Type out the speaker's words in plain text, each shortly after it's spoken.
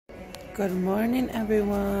Good morning,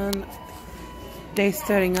 everyone. Day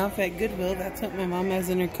starting off at Goodwill. That's what my mom has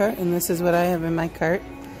in her cart, and this is what I have in my cart.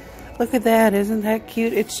 Look at that. Isn't that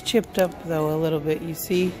cute? It's chipped up, though, a little bit, you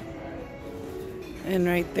see? And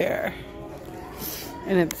right there.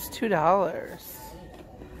 And it's $2.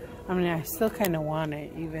 I mean, I still kind of want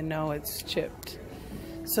it, even though it's chipped.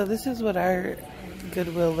 So this is what our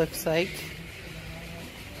Goodwill looks like.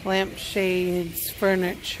 Lampshades,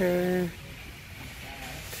 furniture,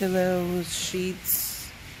 pillows, sheets.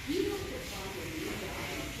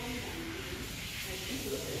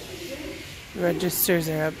 Registers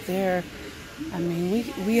are up there. I mean,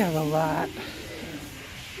 we have a lot.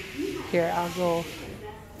 Here, I'll go.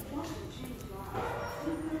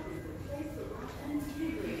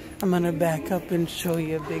 I'm gonna back up and show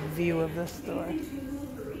you a big view of the store.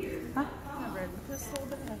 Huh?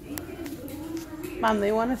 Mom,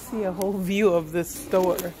 they want to see a whole view of this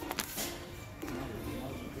store.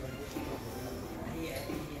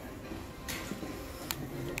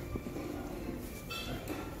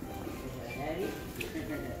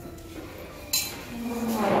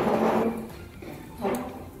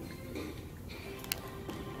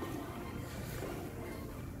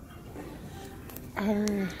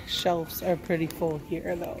 Our shelves are pretty full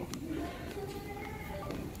here, though.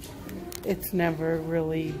 It's never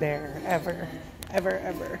really bare, ever, ever,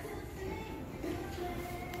 ever.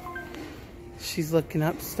 She's looking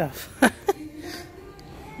up stuff.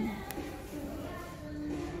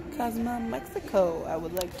 Cosmo, Mexico. I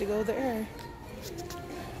would like to go there.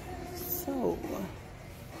 So,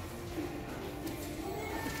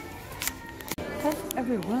 hi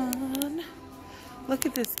everyone. Look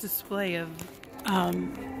at this display of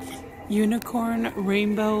unicorn,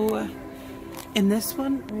 rainbow. And this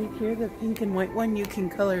one right here, the pink and white one, you can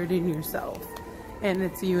color it in yourself. And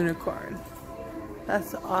it's a unicorn.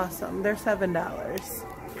 That's awesome. They're $7.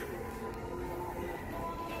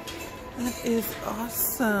 That is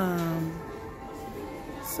awesome.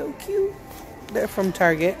 So cute. They're from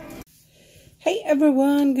Target. Hey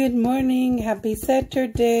everyone, good morning. Happy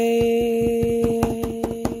Saturday.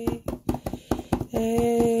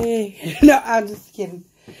 Hey. No, I'm just kidding.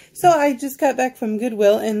 So I just got back from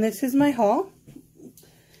Goodwill and this is my haul.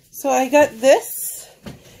 So I got this.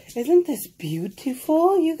 Isn't this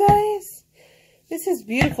beautiful, you guys? This is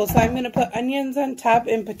beautiful. So I'm going to put onions on top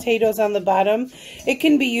and potatoes on the bottom. It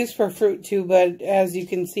can be used for fruit too, but as you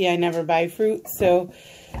can see, I never buy fruit. So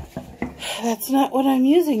that's not what I'm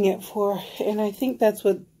using it for. And I think that's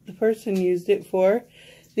what the person used it for.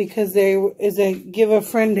 Because there is a give a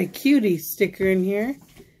friend a cutie sticker in here.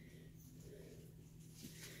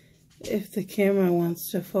 If the camera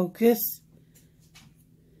wants to focus.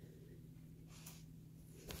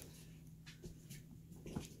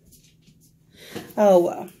 Oh,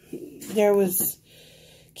 well, there was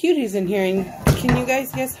cuties in here, and can you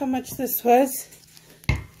guys guess how much this was?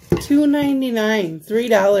 $2.99,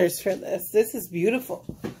 $3 for this. This is beautiful.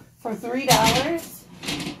 For $3,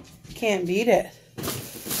 can't beat it.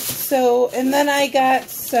 So, and then I got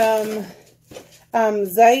some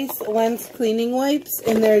Zeiss lens cleaning wipes,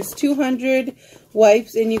 and there's 200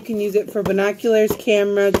 wipes, and you can use it for binoculars,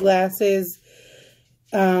 camera, glasses,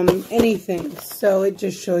 anything. So it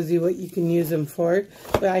just shows you what you can use them for.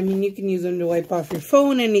 But I mean, you can use them to wipe off your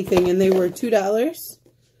phone, anything, and they were $2.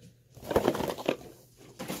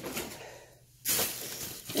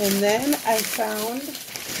 And then I found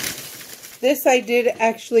this. I did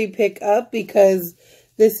actually pick up because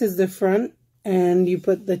this is the front and you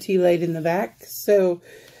put the tea light in the back. So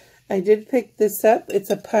I did pick this up. It's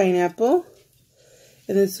a pineapple,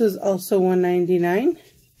 and this was also $1.99.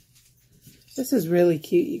 This is really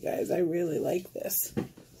cute, you guys. I really like this.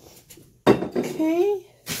 Okay.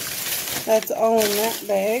 That's all in that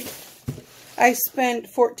bag. I spent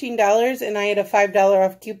 $14 and I had a $5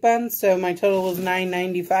 off coupon, so my total was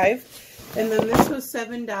 $9.95. And then this was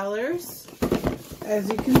 $7. As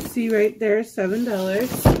you can see right there,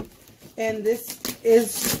 $7. And this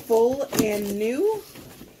is full and new.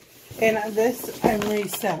 And this I'm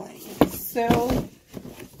reselling. So,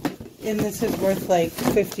 and this is worth like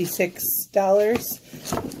 $56.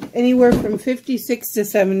 Anywhere from $56 to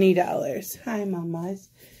 $70. Hi, mamas.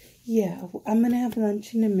 Yeah, I'm going to have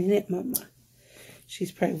lunch in a minute, mama.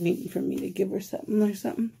 She's probably waiting for me to give her something or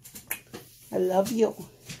something. I love you.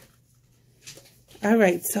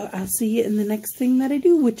 Alright, so I'll see you in the next thing that I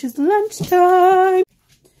do, which is lunchtime.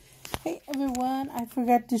 Hey, everyone. I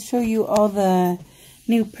forgot to show you all the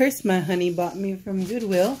new purse my honey bought me from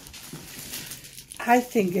Goodwill. I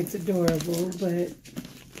think it's adorable, but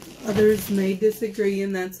others may disagree,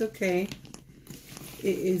 and that's okay.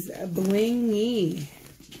 It is a blingy.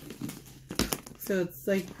 So it's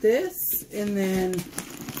like this, and then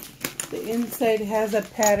the inside has a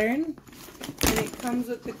pattern, and it comes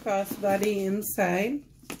with the crossbody inside.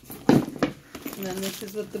 And then this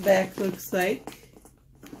is what the back looks like.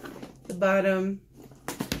 The bottom,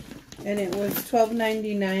 and it was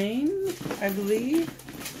 $12.99, I believe.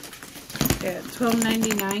 Yeah,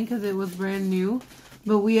 $12.99 because it was brand new.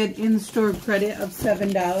 But we had in-store credit of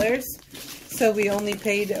 $7, so we only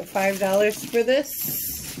paid $5 for this.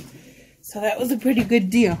 So that was a pretty good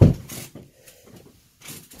deal.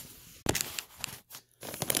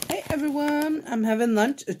 Hey everyone, I'm having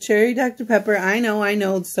lunch. A cherry Dr. Pepper. I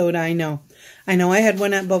know, soda, I know. I know I had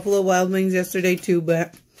one at Buffalo Wild Wings yesterday too,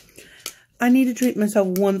 but I need to treat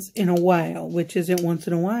myself once in a while, which isn't once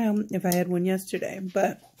in a while if I had one yesterday,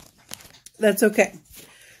 but that's okay.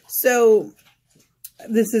 So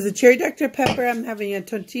this is a cherry Dr. Pepper. I'm having a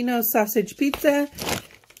Totino sausage pizza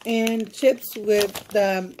and chips with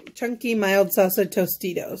the chunky mild salsa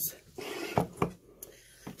Tostitos.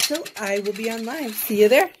 So I will be on live. See you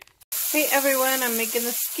there. Hey everyone, I'm making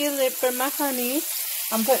a skillet for my honey.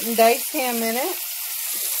 I'm putting diced ham in it.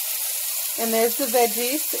 And there's the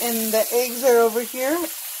veggies, and the eggs are over here,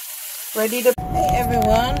 ready to... Hey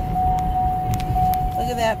everyone, look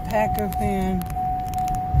at that Packer fan.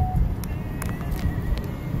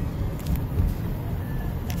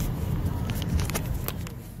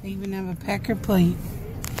 They even have a Packer plate.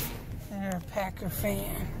 They're a Packer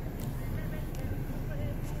fan.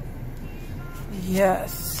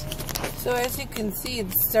 Yes. So as you can see,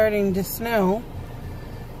 it's starting to snow.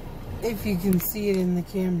 If you can see it in the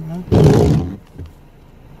camera.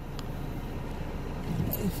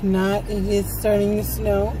 If not, it is starting to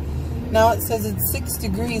snow. Now it says it's 6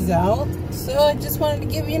 degrees out. So I just wanted to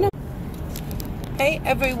give you an update. Hey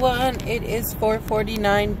everyone, it is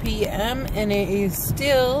 4:49 p.m. and it is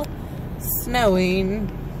still snowing.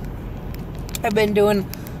 I've been doing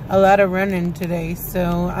a lot of running today,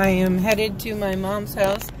 so I am headed to my mom's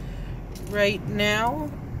house right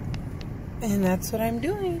now. And that's what I'm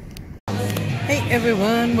doing. Hey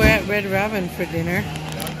everyone, we're at Red Robin for dinner.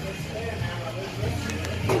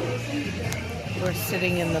 We're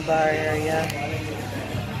sitting in the bar area.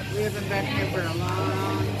 We haven't been here for a long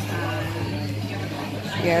time.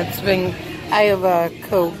 Yeah, it's been... I have a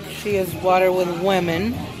Coke. She has water with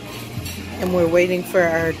lemon. And we're waiting for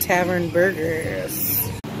our tavern burgers.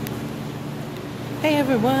 Hey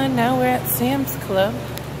everyone, now we're at Sam's Club.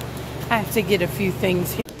 I have to get a few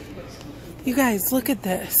things here. You guys, look at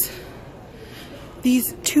this.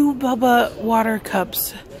 These 2 Bubba water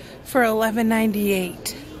cups for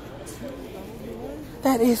 $11.98.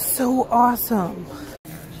 That is so awesome.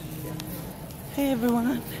 Hey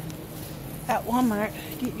everyone. At Walmart,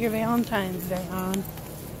 get your Valentine's Day on.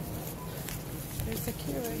 There's a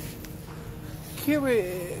Keurig.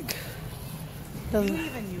 Keurig. Do you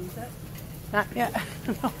even use it? Not yet.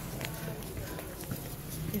 No.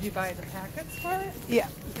 Did you buy the packets for it? Yeah.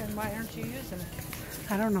 Then why aren't you using it?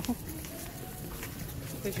 I don't know.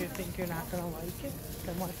 Because you think you're not going to like it?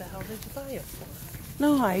 Then what the hell did you buy it for?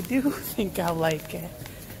 No, I do think I'll like it.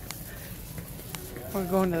 We're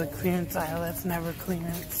going to the clearance aisle. That's never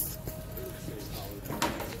clearance.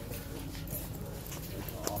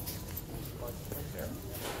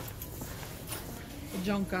 The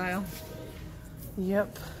junk aisle.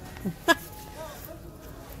 Yep.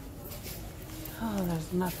 Oh,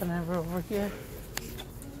 there's nothing ever over here.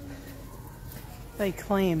 They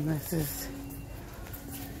claim this is...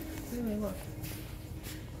 Really, look.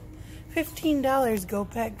 $15, Go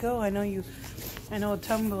Pack Go. I know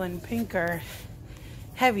Tumble and Pink are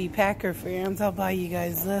heavy Packer fans. I'll buy you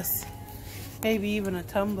guys this. Maybe even a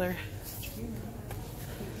tumbler.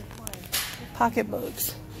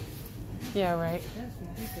 Pocketbooks. Yeah, right.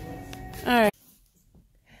 Alright.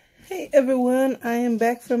 Hey everyone, I am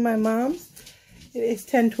back from my mom's. It is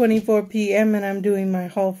 10:24 p.m. and I'm doing my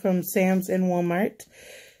haul from Sam's and Walmart.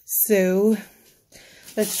 So...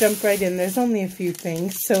 let's jump right in. There's only a few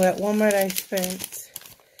things. So at Walmart I spent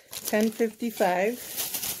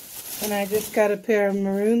 $10.55 and I just got a pair of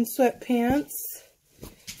maroon sweatpants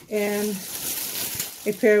and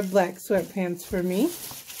a pair of black sweatpants for me.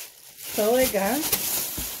 That's all I got.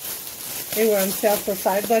 They were on sale for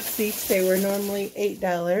 $5 each. They were normally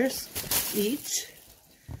 $8 each.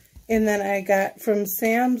 And then I got from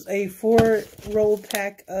Sam's a 4-roll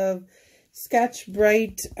pack of Scotch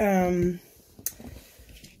Brite,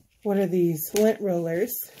 what are these? Lint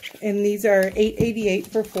rollers. And these are $8.88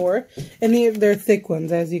 for 4. And they're thick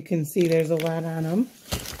ones. As you can see, there's a lot on them.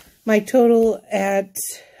 My total at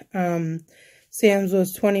Sam's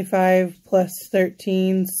was $25 plus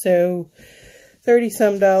 $13. So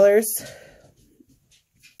 $30-some.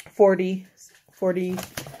 40 $40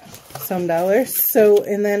 some. So,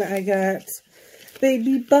 and then I got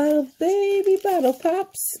baby bottle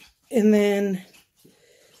pops. And then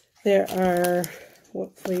there are,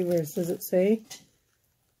 what flavors does it say?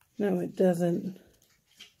 No, it doesn't.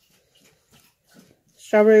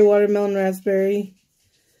 Strawberry, watermelon, raspberry,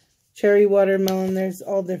 cherry watermelon. There's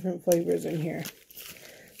all different flavors in here.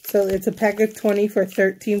 So it's a pack of 20 for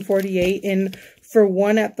 $13.48, and for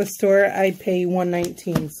one at the store I pay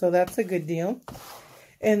 $1.19. So that's a good deal.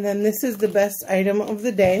 And then this is the best item of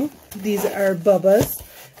the day. These are Bubba's.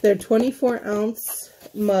 They're 24-ounce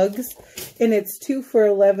mugs, and it's 2 for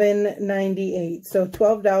 $11.98. So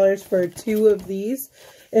 $12 for 2 of these,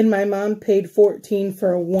 and my mom paid $14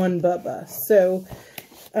 for 1 Bubba. So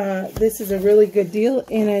this is a really good deal,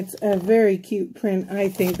 and it's a very cute print, I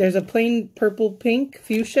think. There's a plain purple, pink,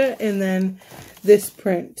 fuchsia, and then this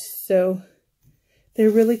print. So they're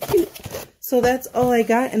really cute. So that's all I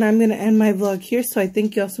got, and I'm going to end my vlog here. So I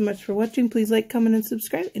thank you all so much for watching. Please like, comment, and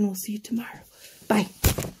subscribe, and we'll see you tomorrow. Bye.